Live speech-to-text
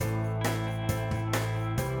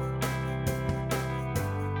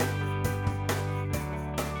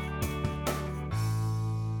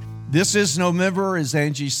This is November, as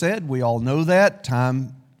Angie said. We all know that.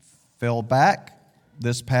 Time fell back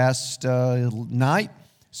this past night,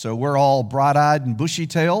 so we're all bright-eyed and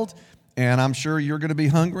bushy-tailed, and I'm sure you're going to be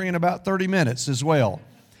hungry in about 30 minutes as well.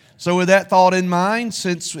 So with that thought in mind,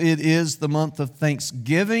 since it is the month of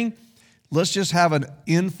Thanksgiving, let's just have an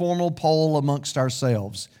informal poll amongst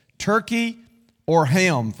ourselves. Turkey or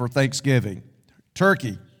ham for Thanksgiving?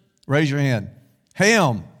 Turkey. Raise your hand.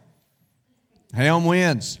 Ham. Ham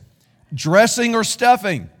wins. Dressing or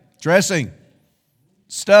stuffing? Dressing.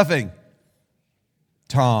 Stuffing.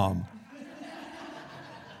 Tom.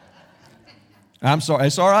 I'm sorry.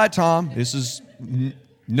 It's all right, Tom. This is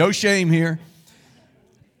no shame here.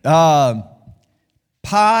 Pie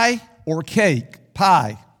or cake?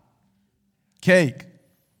 Pie. Cake.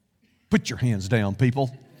 Put your hands down,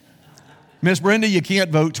 people. Miss Brenda, you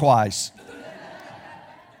can't vote twice.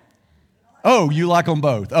 Oh, you like them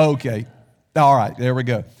both. Okay. All right, there we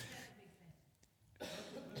go.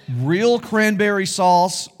 Real cranberry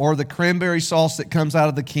sauce or the cranberry sauce that comes out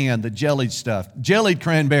of the can, the jellied stuff. Jellied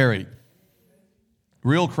cranberry.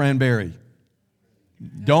 Real cranberry.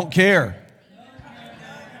 Don't care.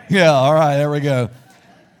 Yeah, all right, there we go.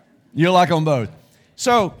 You like them both.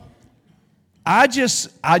 So I just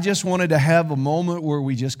wanted to have a moment where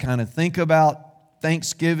we just kind of think about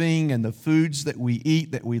Thanksgiving and the foods that we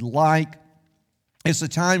eat that we like. It's a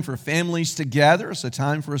time for families to gather. It's a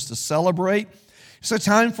time for us to celebrate. It's a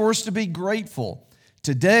time for us to be grateful.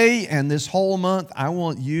 Today and this whole month, I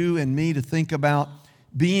want you and me to think about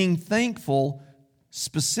being thankful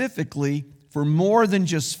specifically for more than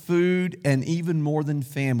just food and even more than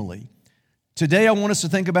family. Today, I want us to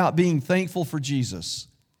think about being thankful for Jesus,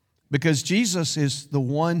 because Jesus is the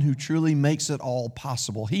one who truly makes it all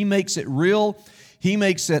possible. He makes it real. He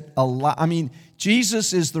makes it alive. I mean,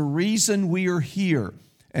 Jesus is the reason we are here,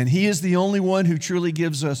 and He is the only one who truly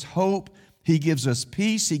gives us hope. He gives us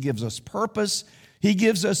peace. He gives us purpose. He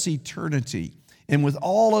gives us eternity. And with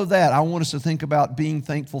all of that, I want us to think about being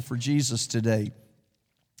thankful for Jesus today.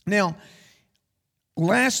 Now,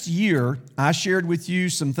 last year, I shared with you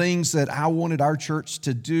some things that I wanted our church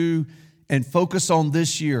to do and focus on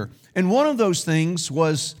this year. And one of those things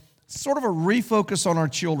was sort of a refocus on our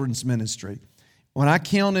children's ministry. When I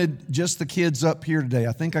counted just the kids up here today,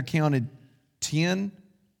 I think I counted 10.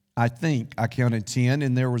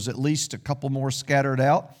 And there was at least a couple more scattered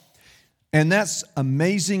out. And that's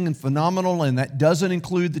amazing and phenomenal, and that doesn't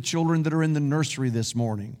include the children that are in the nursery this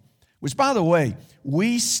morning. Which, by the way,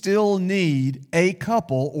 we still need a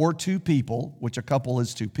couple or two people, which a couple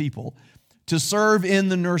is two people, to serve in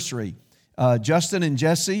the nursery. Justin and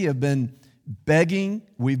Jesse have been begging,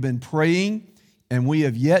 we've been praying, and we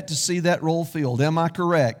have yet to see that role filled. Am I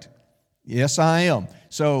correct? Yes, I am.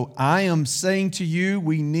 So I am saying to you,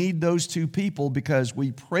 we need those two people because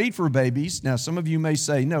we prayed for babies. Now, some of you may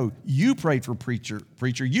say, no, you prayed for preacher,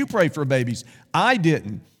 you prayed for babies. I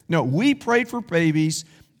didn't. No, we prayed for babies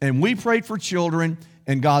and we prayed for children,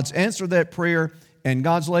 and God's answered that prayer, and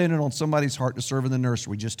God's laying it on somebody's heart to serve in the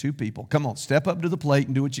nursery. Just two people. Come on, step up to the plate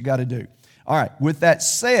and do what you got to do. All right, with that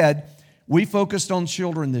said, we focused on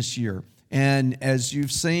children this year. And as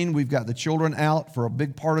you've seen, we've got the children out for a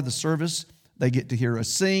big part of the service. They get to hear us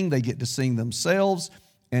sing. They get to sing themselves.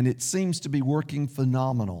 And it seems to be working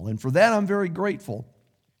phenomenal. And for that, I'm very grateful.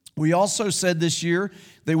 We also said this year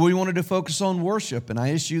that we wanted to focus on worship. And I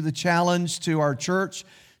issued the challenge to our church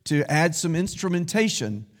to add some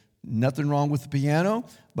instrumentation. Nothing wrong with the piano,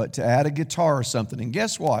 but to add a guitar or something. And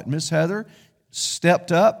guess what? Miss Heather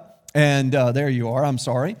stepped up. And there you are. I'm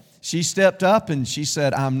sorry. She stepped up and she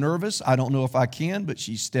said, I'm nervous. I don't know if I can, but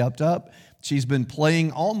she stepped up. She's been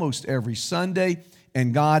playing almost every Sunday,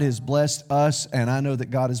 and God has blessed us, and I know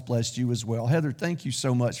that God has blessed you as well. Heather, thank you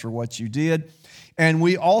so much for what you did. And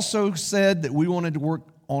we also said that we wanted to work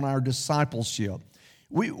on our discipleship.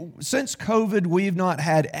 Since COVID, we've not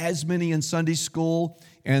had as many in Sunday school,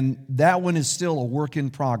 and that one is still a work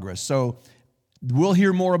in progress. So we'll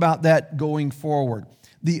hear more about that going forward.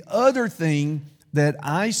 The other thing that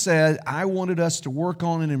I said I wanted us to work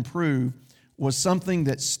on and improve was something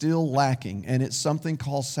that's still lacking, and it's something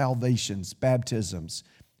called salvations, baptisms.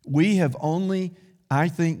 We have only, I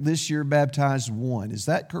think, this year baptized one. Is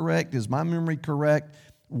that correct? Is my memory correct?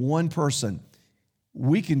 One person.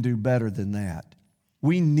 We can do better than that.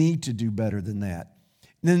 We need to do better than that.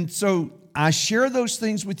 And so I share those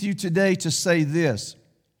things with you today to say this.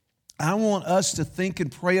 I want us to think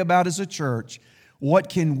and pray about as a church, what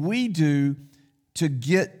can we do to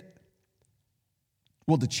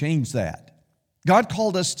change that. God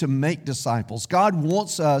called us to make disciples. God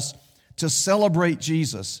wants us to celebrate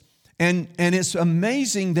Jesus. And it's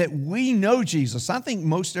amazing that we know Jesus. I think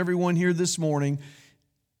most everyone here this morning,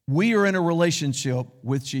 we are in a relationship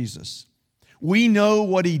with Jesus. We know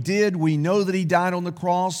what He did. We know that He died on the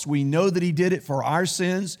cross. We know that He did it for our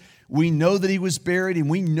sins. We know that He was buried, and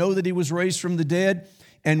we know that He was raised from the dead.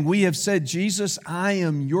 And we have said, Jesus, I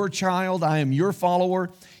am your child. I am your follower,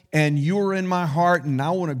 and you're in my heart, and I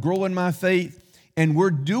want to grow in my faith. And we're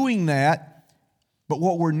doing that, but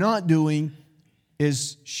what we're not doing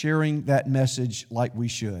is sharing that message like we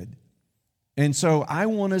should. And so I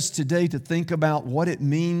want us today to think about what it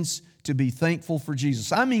means to be thankful for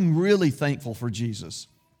Jesus. I mean, really thankful for Jesus.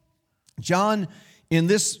 John, in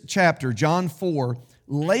this chapter, John 4,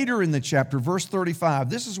 later in the chapter, verse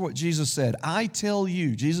 35, this is what Jesus said.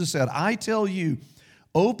 Jesus said, I tell you,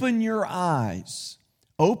 open your eyes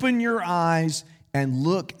and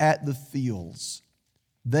look at the fields.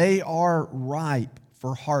 They are ripe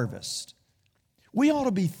for harvest. We ought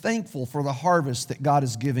to be thankful for the harvest that God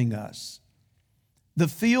is giving us. The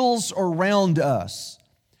fields around us,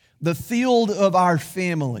 the field of our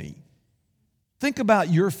family. Think about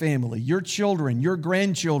your family, your children, your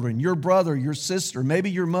grandchildren, your brother, your sister,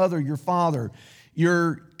 maybe your mother, your father,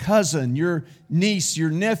 your cousin, your niece, your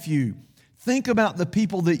nephew. Think about the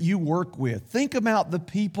people that you work with. Think about the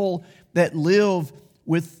people that live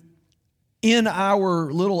within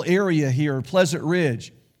our little area here, Pleasant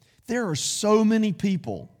Ridge. There are so many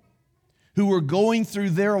people who are going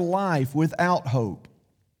through their life without hope.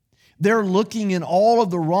 They're looking in all of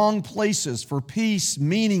the wrong places for peace,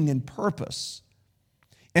 meaning, and purpose.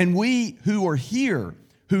 And we who are here,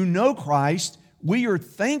 who know Christ, we are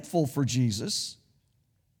thankful for Jesus,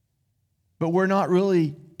 but we're not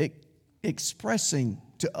really expressing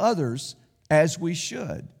to others as we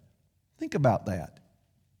should. Think about that.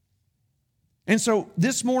 And so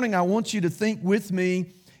this morning I want you to think with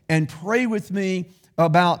me and pray with me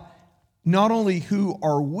about not only who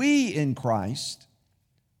are we in Christ,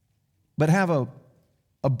 but have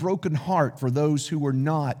a broken heart for those who are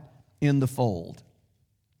not in the fold.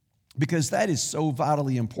 Because that is so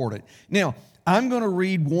vitally important. Now, I'm going to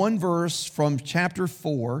read one verse from chapter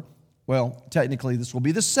 4. Well, technically, this will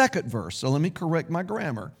be the second verse, so let me correct my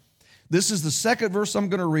grammar. This is the second verse I'm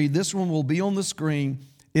going to read. This one will be on the screen.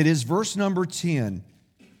 It is verse number 10.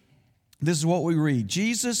 This is what we read.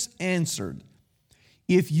 Jesus answered,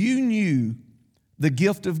 if you knew the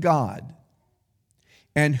gift of God,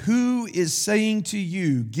 and who is saying to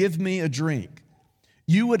you, give me a drink,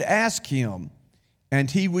 you would ask him,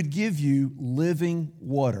 and he would give you living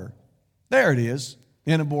water. There it is,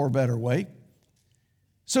 in a more better way.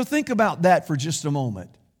 So think about that for just a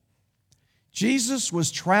moment. Jesus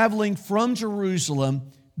was traveling from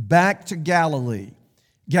Jerusalem back to Galilee.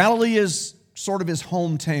 Galilee is sort of his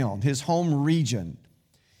hometown, his home region.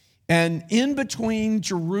 And in between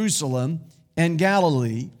Jerusalem and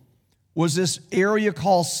Galilee was this area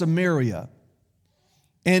called Samaria.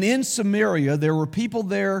 And in Samaria, there were people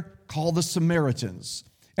there called the Samaritans.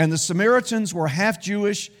 And the Samaritans were half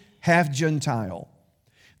Jewish, half Gentile.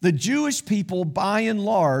 The Jewish people, by and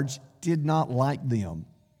large, did not like them.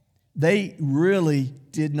 They really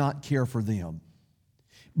did not care for them.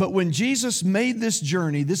 But when Jesus made this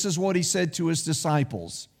journey, this is what he said to his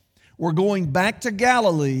disciples. We're going back to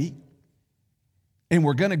Galilee, and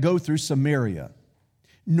we're going to go through Samaria.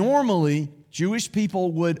 Normally, Jewish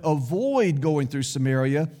people would avoid going through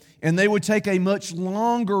Samaria, and they would take a much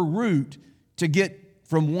longer route to get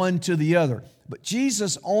from one to the other. But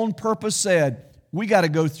Jesus, on purpose, said, we got to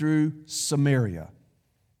go through Samaria.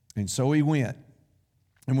 And so he went.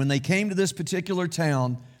 And when they came to this particular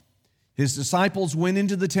town, his disciples went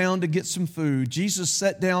into the town to get some food. Jesus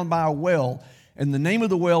sat down by a well, and the name of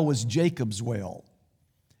the well was Jacob's well.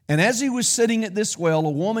 And as he was sitting at this well,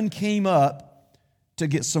 a woman came up to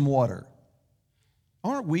get some water.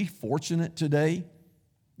 Aren't we fortunate today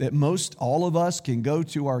that most all of us can go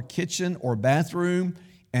to our kitchen or bathroom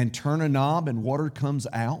and turn a knob and water comes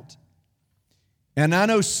out? And I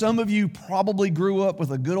know some of you probably grew up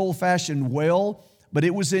with a good old-fashioned well, but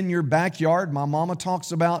it was in your backyard. My mama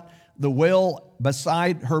talks about the well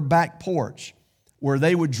beside her back porch where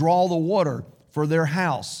they would draw the water for their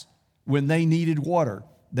house when they needed water.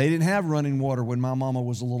 They didn't have running water when my mama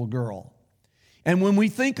was a little girl. And when we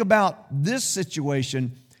think about this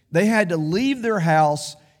situation, they had to leave their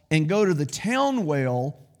house and go to the town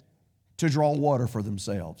well to draw water for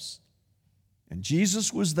themselves. And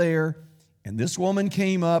Jesus was there, and this woman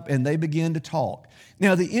came up, and they began to talk.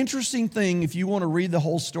 Now, the interesting thing, if you want to read the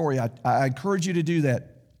whole story, I encourage you to do that.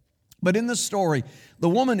 But in the story, the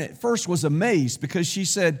woman at first was amazed because she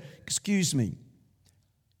said, excuse me,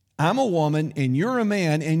 I'm a woman, and you're a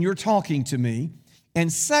man, and you're talking to me,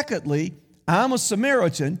 And secondly, I'm a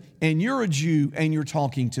Samaritan and you're a Jew and you're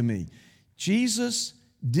talking to me. Jesus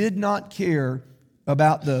did not care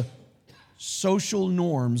about the social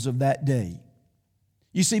norms of that day.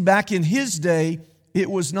 You see, back in his day, it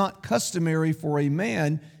was not customary for a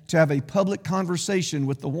man to have a public conversation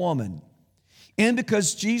with the woman. And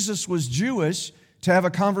because Jesus was Jewish, to have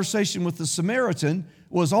a conversation with the Samaritan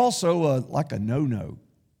was also like a no-no.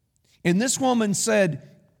 And this woman said,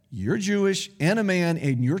 "You're Jewish and a man,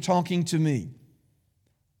 and you're talking to me."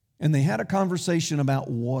 And they had a conversation about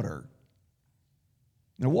water.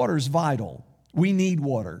 Now, water is vital. We need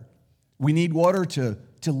water. We need water to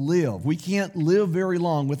live. We can't live very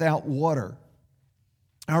long without water.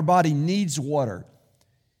 Our body needs water.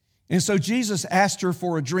 And so Jesus asked her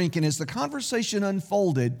for a drink, and as the conversation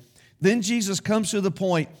unfolded, then Jesus comes to the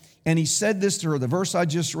point, and he said this to her, the verse I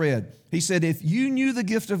just read. He said, "If you knew the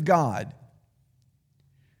gift of God,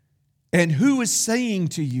 and who is saying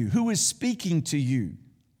to you, who is speaking to you,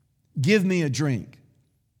 give me a drink."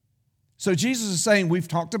 So Jesus is saying, we've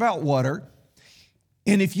talked about water,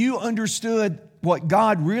 and if you understood what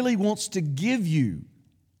God really wants to give you,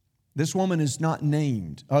 this woman is not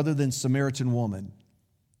named other than Samaritan woman.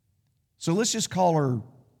 So let's just call her,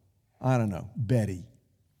 I don't know, Betty.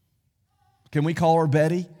 Can we call her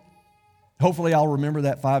Betty? Hopefully I'll remember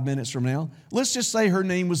that 5 minutes from now. Let's just say her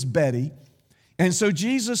name was Betty. And so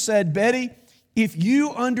Jesus said, "Betty, if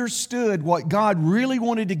you understood what God really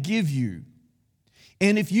wanted to give you,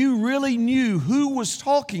 and if you really knew who was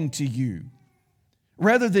talking to you,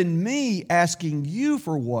 rather than me asking you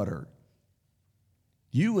for water,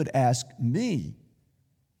 you would ask me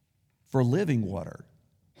for living water."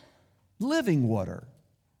 Living water.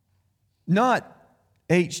 Not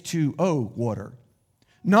H2O water.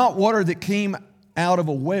 Not water that came out of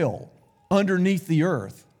a well underneath the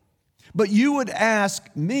earth. But you would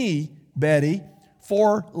ask me, Betty,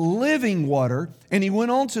 for living water. And he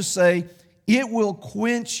went on to say, it will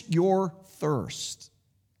quench your thirst.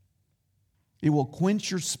 It will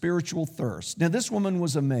quench your spiritual thirst. Now, this woman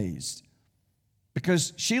was amazed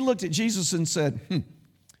because she looked at Jesus and said,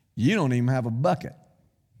 you don't even have a bucket.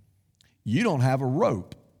 You don't have a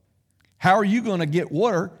rope. How are you going to get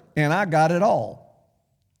water? And I got it all.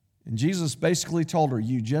 And Jesus basically told her,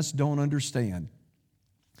 you just don't understand.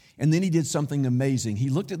 And then he did something amazing.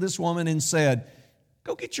 He looked at this woman and said,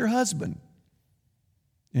 go get your husband.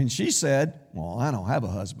 And she said, well, I don't have a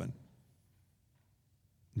husband.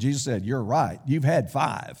 Jesus said, you're right. You've had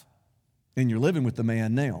 5, and you're living with the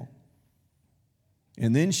man now.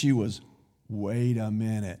 And then she was, wait a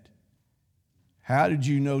minute. How did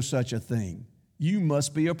you know such a thing? You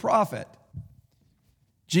must be a prophet.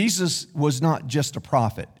 Jesus was not just a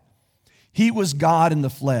prophet. He was God in the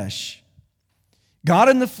flesh. God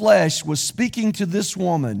in the flesh was speaking to this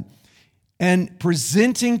woman and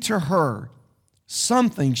presenting to her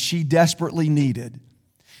something she desperately needed.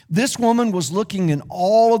 This woman was looking in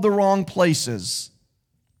all of the wrong places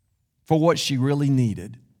for what she really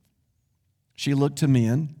needed. She looked to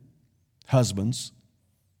men, husbands.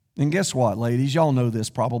 And guess what, ladies? Y'all know this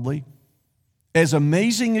probably. As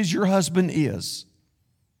amazing as your husband is,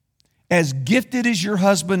 as gifted as your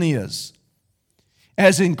husband is,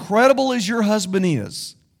 as incredible as your husband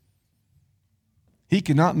is, he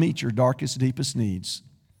cannot meet your darkest, deepest needs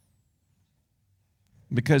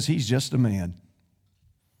because he's just a man.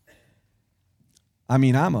 I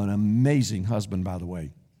mean, I'm an amazing husband, by the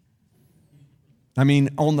way. I mean,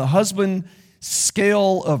 on the husband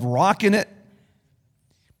scale of rocking it,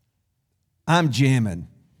 I'm jamming.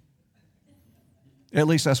 At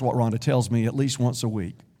least that's what Rhonda tells me at least once a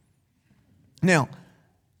week. Now,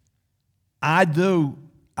 I do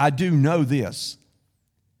know this.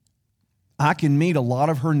 I can meet a lot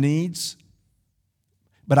of her needs,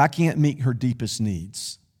 but I can't meet her deepest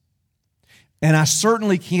needs. And I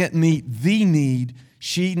certainly can't meet the need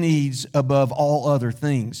she needs above all other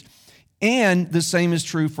things. And the same is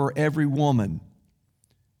true for every woman.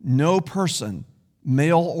 No person,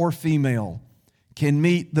 male or female, can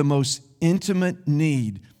meet the most intimate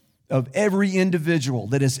need of every individual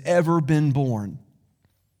that has ever been born.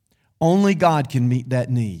 Only God can meet that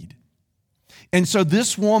need. And so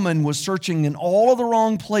this woman was searching in all of the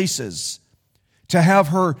wrong places to have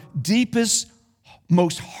her deepest,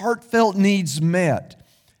 most heartfelt needs met.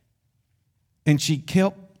 And she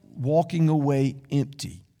kept walking away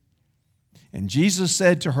empty. And Jesus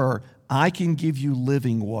said to her, I can give you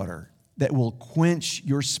living water that will quench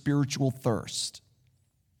your spiritual thirst.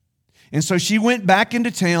 And so she went back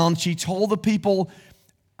into town. She told the people,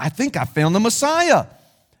 I think I found the Messiah.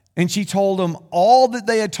 And she told them all that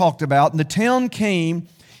they had talked about. And the town came,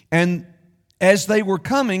 and as they were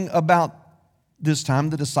coming, about this time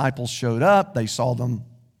the disciples showed up. They saw them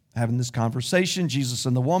having this conversation, Jesus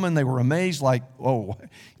and the woman. They were amazed, like, oh,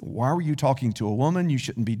 why were you talking to a woman? You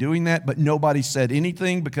shouldn't be doing that. But nobody said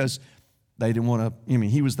anything because they didn't want to,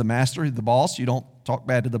 he was the master, the boss. You don't talk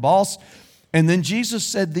bad to the boss. And then Jesus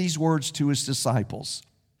said these words to his disciples,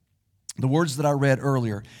 the words that I read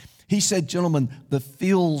earlier. He said, gentlemen, the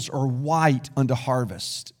fields are white unto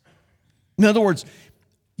harvest. In other words,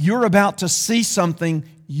 you're about to see something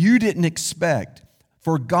you didn't expect,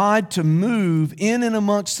 for God to move in and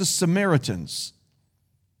amongst the Samaritans.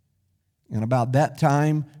 And about that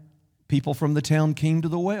time, people from the town came to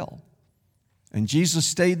the well. And Jesus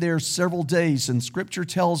stayed there several days, and Scripture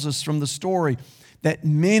tells us from the story that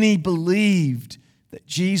many believed that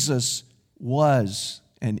Jesus was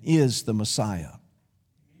and is the Messiah.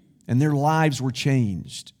 And their lives were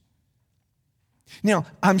changed. Now,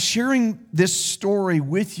 I'm sharing this story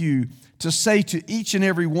with you to say to each and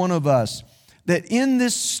every one of us that in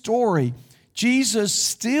this story, Jesus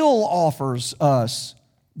still offers us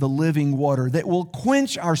the living water that will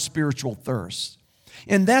quench our spiritual thirst.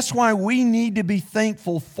 And that's why we need to be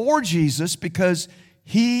thankful for Jesus, because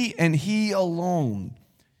He and He alone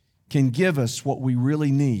can give us what we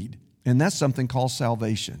really need. And that's something called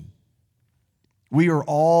salvation. We are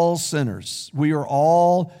all sinners. We are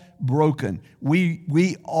all broken.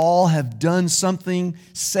 We all have done something,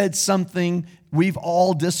 said something. We've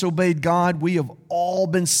all disobeyed God. We have all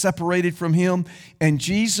been separated from Him. And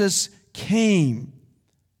Jesus came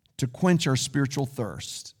to quench our spiritual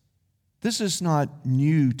thirst. This is not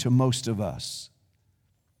new to most of us.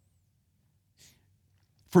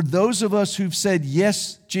 For those of us who've said,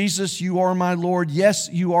 yes, Jesus, you are my Lord. Yes,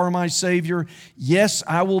 you are my Savior. Yes,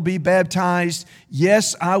 I will be baptized.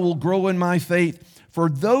 Yes, I will grow in my faith. For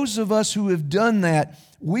those of us who have done that,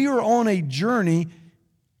 we are on a journey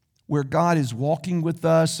where God is walking with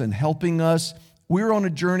us and helping us. We're on a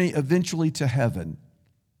journey eventually to heaven.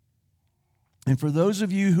 And for those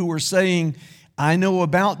of you who are saying, I know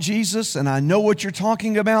about Jesus and I know what you're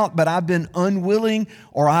talking about, but I've been unwilling,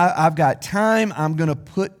 or I've got time, I'm going to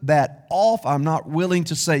put that off. I'm not willing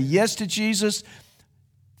to say yes to Jesus.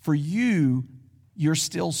 For you, you're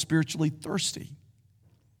still spiritually thirsty,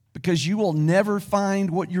 because you will never find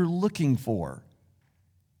what you're looking for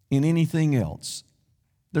in anything else.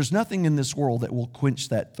 There's nothing in this world that will quench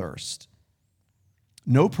that thirst.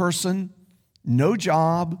 No person, no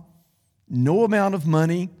job, no amount of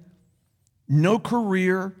money, no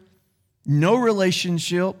career, no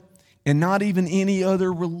relationship, and not even any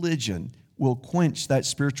other religion will quench that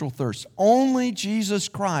spiritual thirst. Only Jesus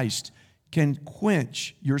Christ can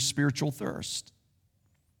quench your spiritual thirst.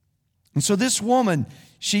 And so this woman,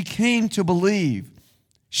 she came to believe.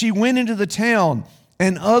 She went into the town,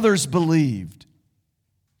 and others believed.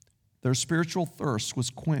 Their spiritual thirst was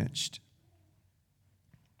quenched.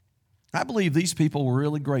 I believe these people were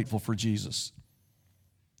really grateful for Jesus.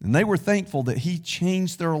 And they were thankful that He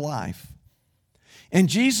changed their life. And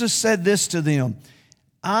Jesus said this to them,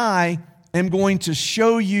 I am going to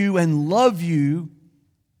show you and love you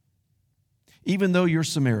even though you're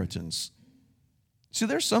Samaritans. See,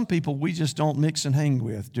 there's some people we just don't mix and hang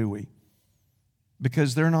with, do we?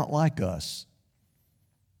 Because they're not like us.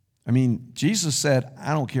 Jesus said,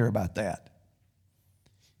 I don't care about that.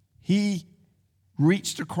 He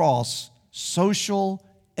reached across social,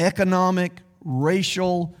 economic,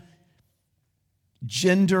 racial,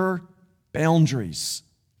 gender boundaries.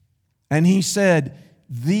 And He said,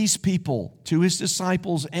 these people, to His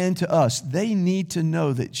disciples and to us, they need to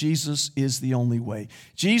know that Jesus is the only way.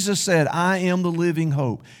 Jesus said, I am the living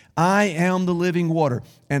hope. I am the living water.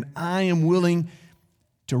 And I am willing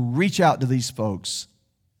to reach out to these folks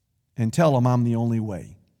and tell them I'm the only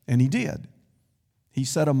way. And He did. He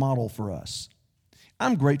set a model for us.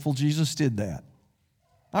 I'm grateful Jesus did that.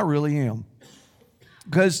 I really am.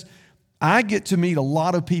 Because I get to meet a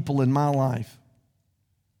lot of people in my life.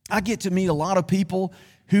 I get to meet a lot of people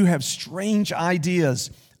who have strange ideas.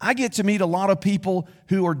 I get to meet a lot of people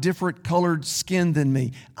who are different colored skin than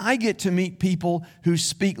me. I get to meet people who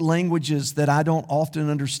speak languages that I don't often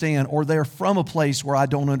understand, or they're from a place where I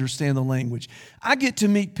don't understand the language. I get to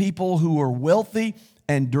meet people who are wealthy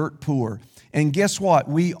and dirt poor. And guess what?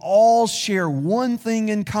 We all share one thing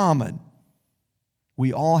in common.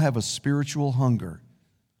 We all have a spiritual hunger,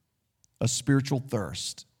 a spiritual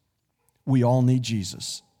thirst. We all need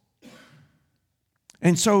Jesus.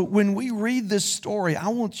 And so when we read this story, I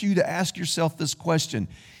want you to ask yourself this question: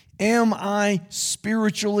 am I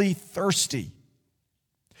spiritually thirsty?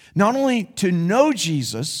 Not only to know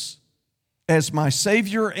Jesus as my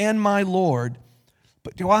Savior and my Lord,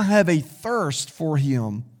 but do I have a thirst for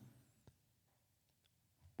Him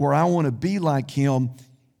where I want to be like him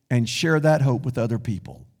and share that hope with other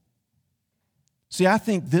people. See, I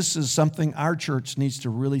think this is something our church needs to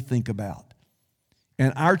really think about.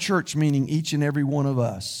 And our church meaning each and every one of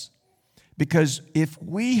us. Because if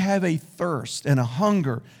we have a thirst and a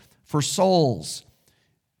hunger for souls,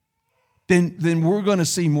 then we're going to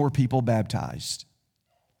see more people baptized.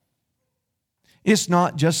 It's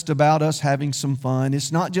not just about us having some fun.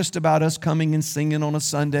 It's not just about us coming and singing on a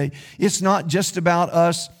Sunday. It's not just about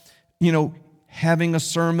us, having a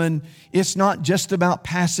sermon. It's not just about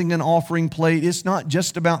passing an offering plate. It's not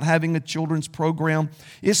just about having a children's program.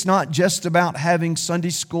 It's not just about having Sunday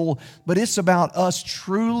school, but it's about us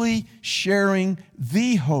truly sharing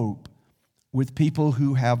the hope with people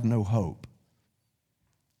who have no hope.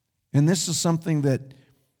 And this is something that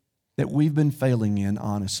we've been failing in,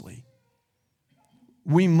 honestly.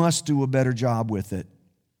 We must do a better job with it.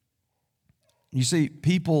 You see,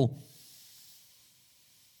 people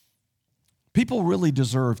really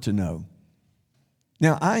deserve to know.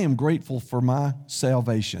 Now, I am grateful for my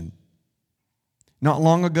salvation. Not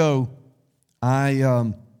long ago,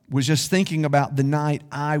 I was just thinking about the night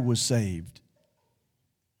I was saved.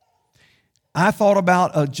 I thought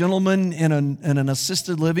about a gentleman in an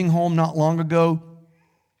assisted living home not long ago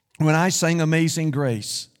when I sang Amazing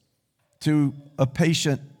Grace to a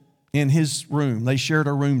patient in his room. They shared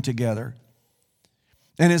a room together.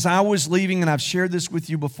 And as I was leaving, and I've shared this with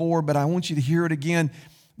you before, but I want you to hear it again,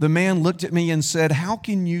 the man looked at me and said, "How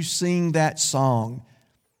can you sing that song?"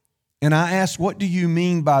 And I asked, "What do you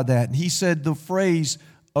mean by that?" And he said, "The phrase,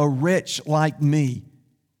 'a wretch like me.'"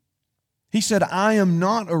 He said, "I am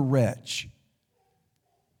not a wretch."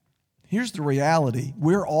 Here's the reality.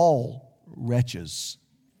 We're all wretches.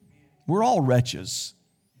 We're all wretches.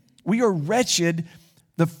 We are wretched.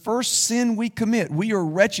 The first sin we commit, we are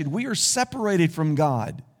wretched. We are separated from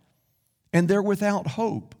God, and they're without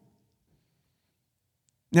hope.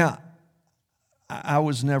 Now, I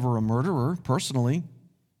was never a murderer personally.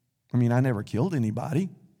 I never killed anybody.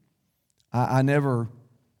 I never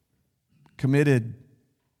committed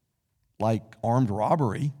armed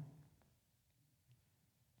robbery.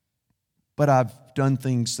 But I've done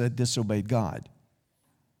things that disobeyed God.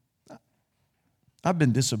 I've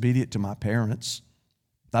been disobedient to my parents.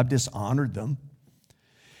 I've dishonored them.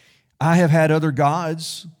 I have had other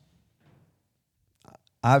gods.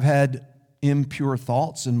 I've had impure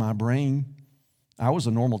thoughts in my brain. I was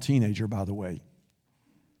a normal teenager, by the way.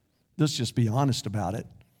 Let's just be honest about it.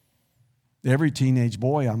 Every teenage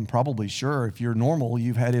boy, I'm probably sure, if you're normal,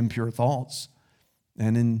 you've had impure thoughts.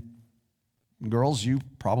 And in girls, you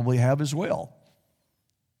probably have as well.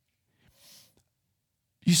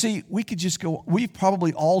 You see, we've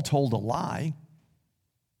probably all told a lie.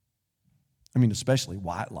 Especially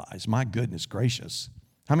white lies. My goodness gracious.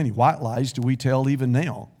 How many white lies do we tell even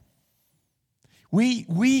now? We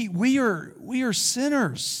are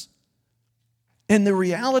sinners. And the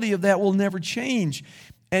reality of that will never change.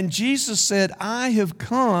 And Jesus said, "I have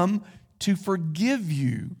come to forgive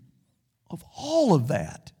you of all of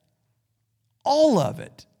that. All of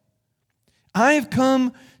it. I have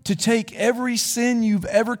come to take every sin you've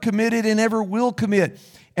ever committed and ever will commit,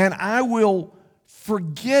 and I will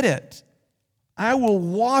forget it. I will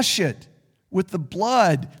wash it with the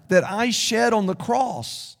blood that I shed on the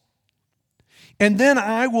cross. And then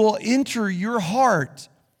I will enter your heart,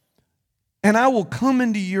 and I will come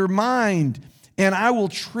into your mind, and I will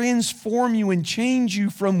transform you and change you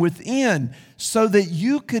from within so that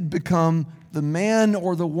you could become the man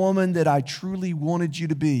or the woman that I truly wanted you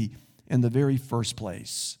to be in the very first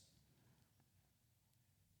place."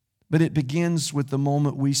 But it begins with the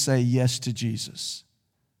moment we say yes to Jesus.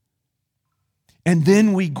 And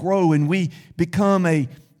then we grow and we become a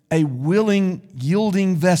willing,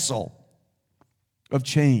 yielding vessel of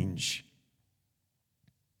change.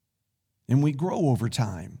 And we grow over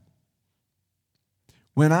time.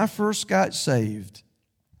 When I first got saved,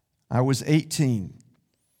 I was 18.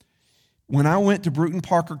 When I went to Bruton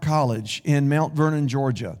Parker College in Mount Vernon,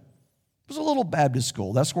 Georgia, it was a little Baptist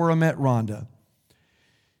school. That's where I met Rhonda.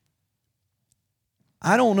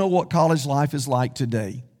 I don't know what college life is like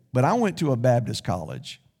today, but I went to a Baptist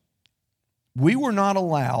college. We were not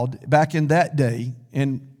allowed, back in that day,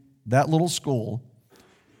 in that little school,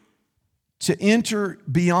 to enter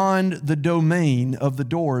beyond the domain of the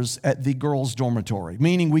doors at the girls' dormitory,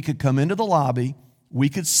 meaning we could come into the lobby, we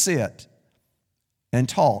could sit and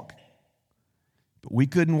talk, but we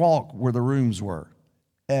couldn't walk where the rooms were,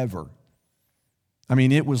 ever.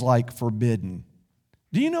 It was like forbidden.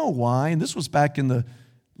 Do you know why? And this was back in the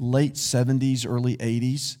late 70s, early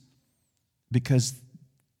 80s, because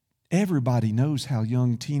everybody knows how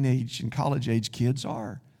young teenage and college-age kids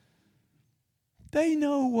are. They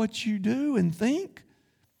know what you do and think.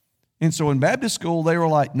 And so in Baptist school, they were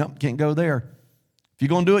like, nope, can't go there. If you're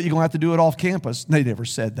going to do it, you're going to have to do it off campus. They never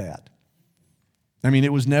said that. I mean,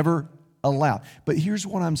 it was never allowed. But here's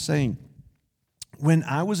what I'm saying. When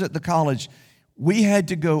I was at the college, we had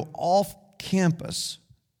to go off campus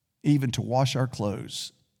even to wash our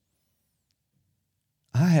clothes.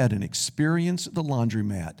 I had an experience at the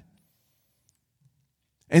laundromat.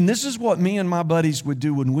 And this is what me and my buddies would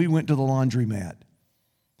do when we went to the laundromat.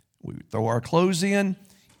 We would throw our clothes in,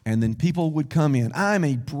 and then people would come in. I'm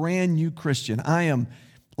a brand new Christian. I am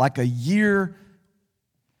like a year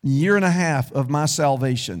and a half of my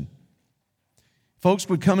salvation. Folks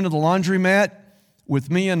would come into the laundromat with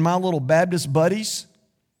me and my little Baptist buddies.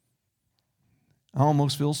 I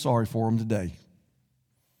almost feel sorry for them today.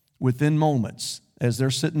 Within moments, as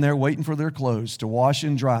they're sitting there waiting for their clothes to wash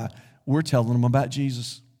and dry, we're telling them about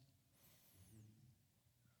Jesus.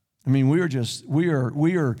 I mean, we are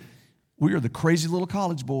the crazy little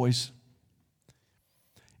college boys.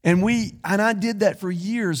 And I did that for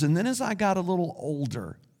years. And then as I got a little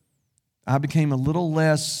older, I became a little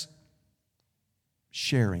less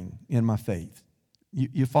sharing in my faith.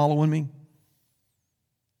 You following me?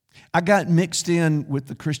 I got mixed in with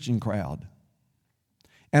the Christian crowd.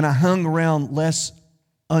 And I hung around less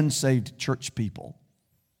unsaved church people.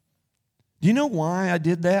 Do you know why I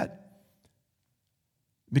did that?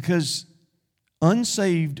 Because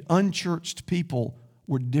unsaved, unchurched people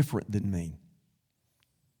were different than me.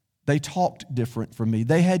 They talked different from me.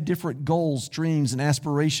 They had different goals, dreams, and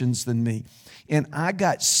aspirations than me. And I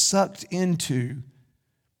got sucked into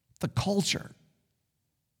the culture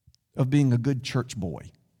of being a good church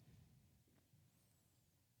boy.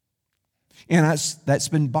 And that's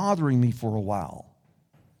been bothering me for a while.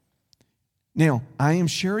 Now, I am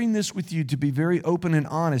sharing this with you to be very open and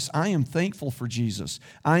honest. I am thankful for Jesus.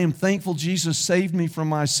 I am thankful Jesus saved me from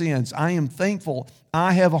my sins. I am thankful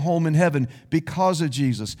I have a home in heaven because of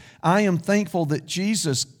Jesus. I am thankful that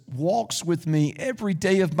Jesus walks with me every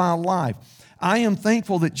day of my life. I am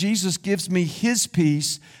thankful that Jesus gives me His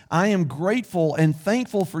peace. I am grateful and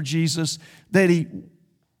thankful for Jesus that He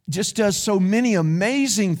just does so many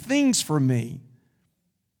amazing things for me.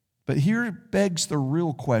 But here begs the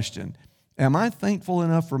real question. Am I thankful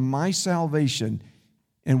enough for my salvation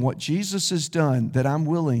and what Jesus has done that I'm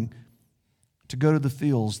willing to go to the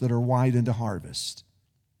fields that are wide into harvest?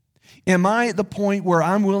 Am I at the point where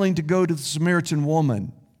I'm willing to go to the Samaritan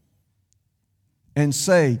woman and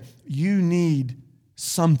say, you need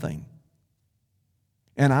something,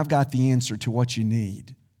 and I've got the answer to what you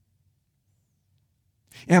need?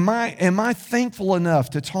 Am I thankful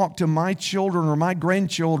enough to talk to my children or my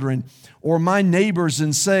grandchildren or my neighbors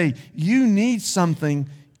and say, you need something,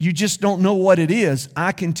 you just don't know what it is.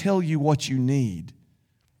 I can tell you what you need.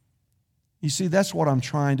 You see, that's what I'm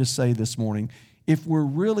trying to say this morning. If we're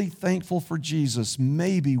really thankful for Jesus,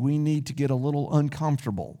 maybe we need to get a little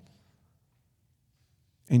uncomfortable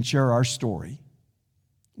and share our story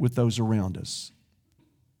with those around us.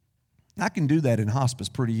 I can do that in hospice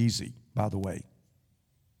pretty easy, by the way.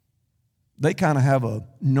 They kind of have a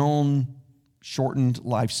known shortened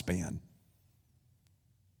lifespan.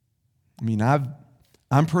 I mean,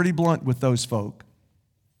 I'm pretty blunt with those folk.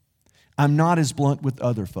 I'm not as blunt with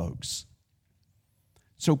other folks.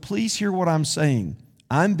 So please hear what I'm saying.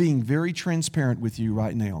 I'm being very transparent with you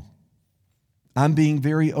right now. I'm being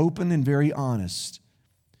very open and very honest.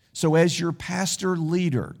 So as your pastor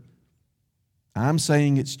leader, I'm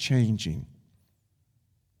saying it's changing.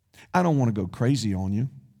 I don't want to go crazy on you,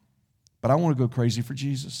 but I want to go crazy for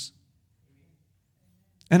Jesus.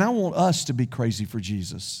 And I want us to be crazy for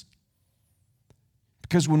Jesus.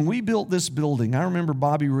 Because when we built this building, I remember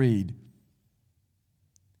Bobby Reed,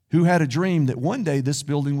 who had a dream that one day this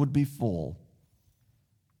building would be full.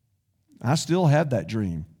 I still have that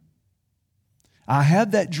dream. I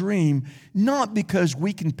had that dream not because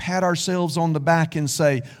we can pat ourselves on the back and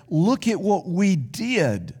say, look at what we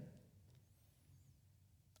did.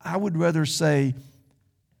 I would rather say,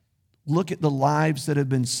 look at the lives that have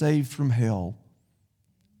been saved from hell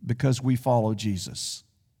because we follow Jesus.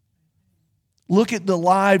 Look at the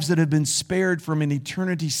lives that have been spared from an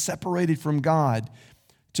eternity separated from God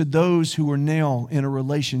to those who are now in a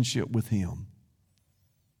relationship with Him.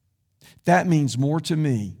 That means more to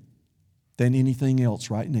me than anything else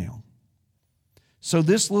right now. So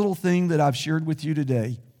this little thing that I've shared with you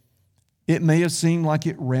today, it may have seemed like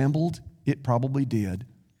it rambled. It probably did.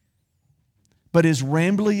 But as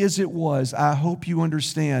rambly as it was, I hope you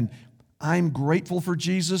understand, I'm grateful for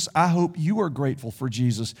Jesus. I hope you are grateful for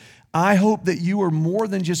Jesus. I hope that you are more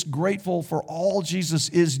than just grateful for all Jesus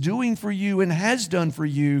is doing for you and has done for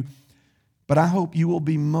you, But I hope you will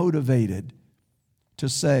be motivated to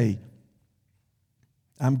say,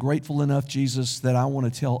 I'm grateful enough, Jesus, that I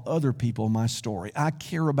want to tell other people my story. I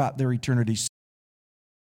care about their eternity